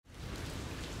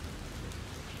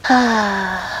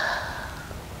Oh,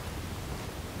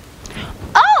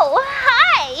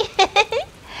 hi!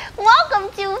 Welcome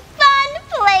to Fun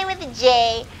Play with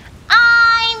Jay.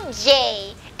 I'm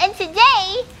Jay, and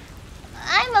today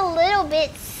I'm a little bit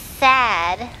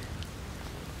sad.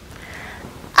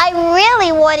 I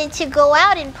really wanted to go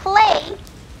out and play,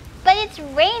 but it's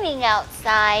raining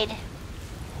outside.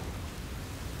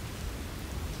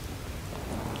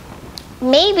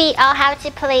 Maybe I'll have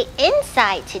to play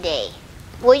inside today.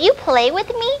 Will you play with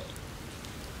me?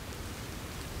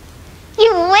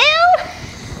 You will?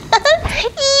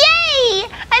 Yay!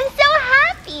 I'm so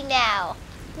happy now.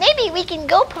 Maybe we can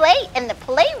go play in the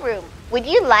playroom. Would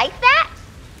you like that?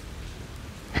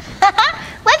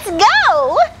 Let's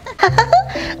go!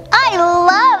 I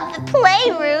love the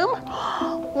playroom.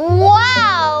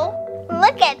 Wow!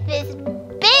 Look at this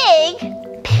big,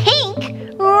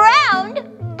 pink, round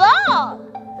ball.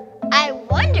 I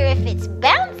wonder if it's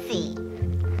bouncy.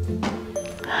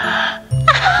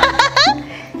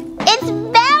 It's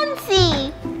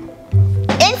bouncy.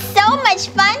 It's so much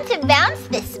fun to bounce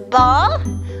this ball.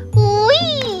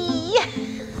 Whee!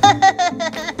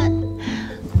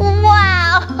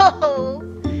 Wow!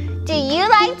 Do you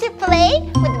like to play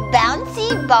with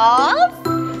bouncy balls?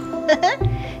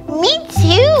 Me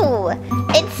too.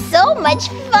 It's so much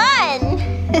fun.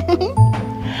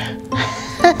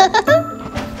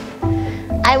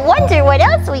 I wonder what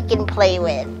else we can play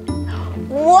with.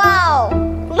 Wow!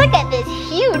 Look at this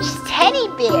huge teddy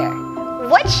bear.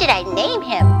 What should I name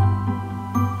him?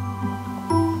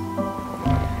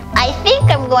 I think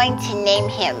I'm going to name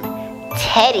him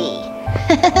Teddy.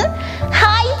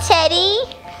 Hi, Teddy.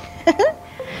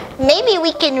 Maybe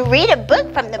we can read a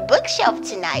book from the bookshelf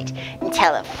tonight and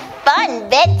tell a fun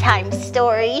bedtime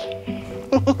story.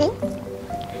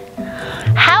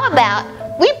 How about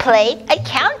we play a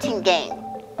counting game?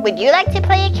 Would you like to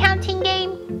play a counting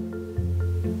game?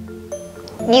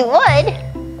 You would?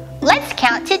 Let's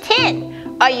count to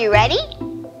 10. Are you ready?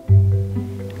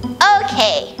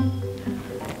 Okay.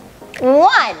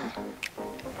 1,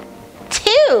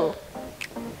 2,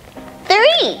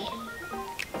 3,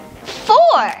 4,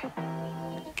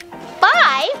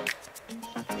 5,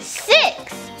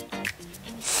 6,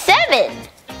 7,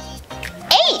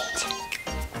 8,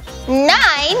 9,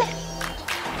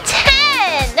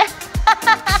 10.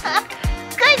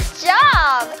 Good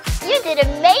job! You did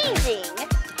amazing!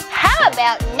 How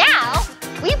about now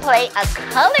we play a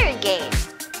color game?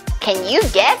 Can you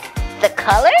guess the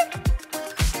color?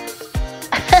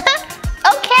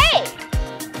 Okay!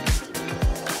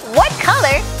 What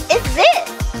color is this?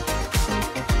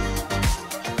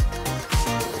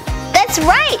 That's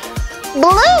right!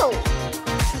 Blue!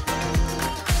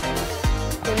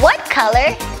 What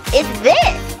color is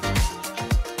this?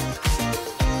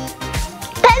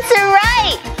 That's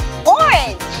right!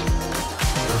 Orange!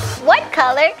 What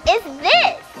color is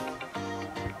this?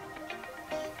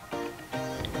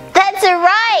 That's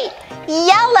right!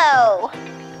 Yellow!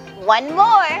 One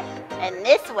more, and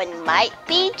this one might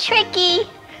be tricky.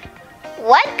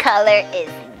 What color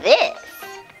is this?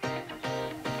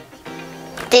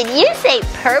 Did you say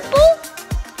purple?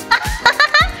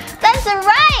 That's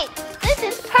right! This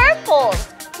is purple!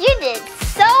 You did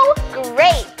so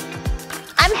great!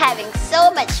 I'm having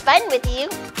so much fun with you.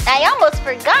 I almost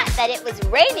forgot that it was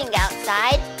raining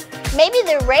outside. Maybe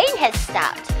the rain has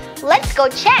stopped. Let's go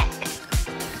check.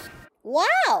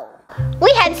 Wow!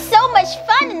 We had so much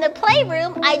fun in the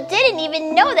playroom, I didn't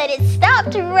even know that it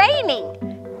stopped raining.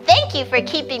 Thank you for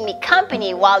keeping me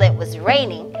company while it was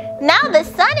raining. Now the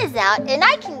sun is out and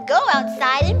I can go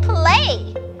outside and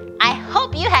play. I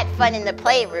hope you had fun in the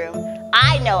playroom.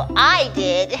 I know I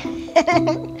did.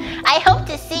 I hope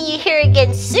to see you here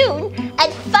again soon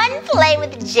at Fun Play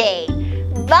with Jay.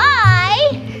 Bye!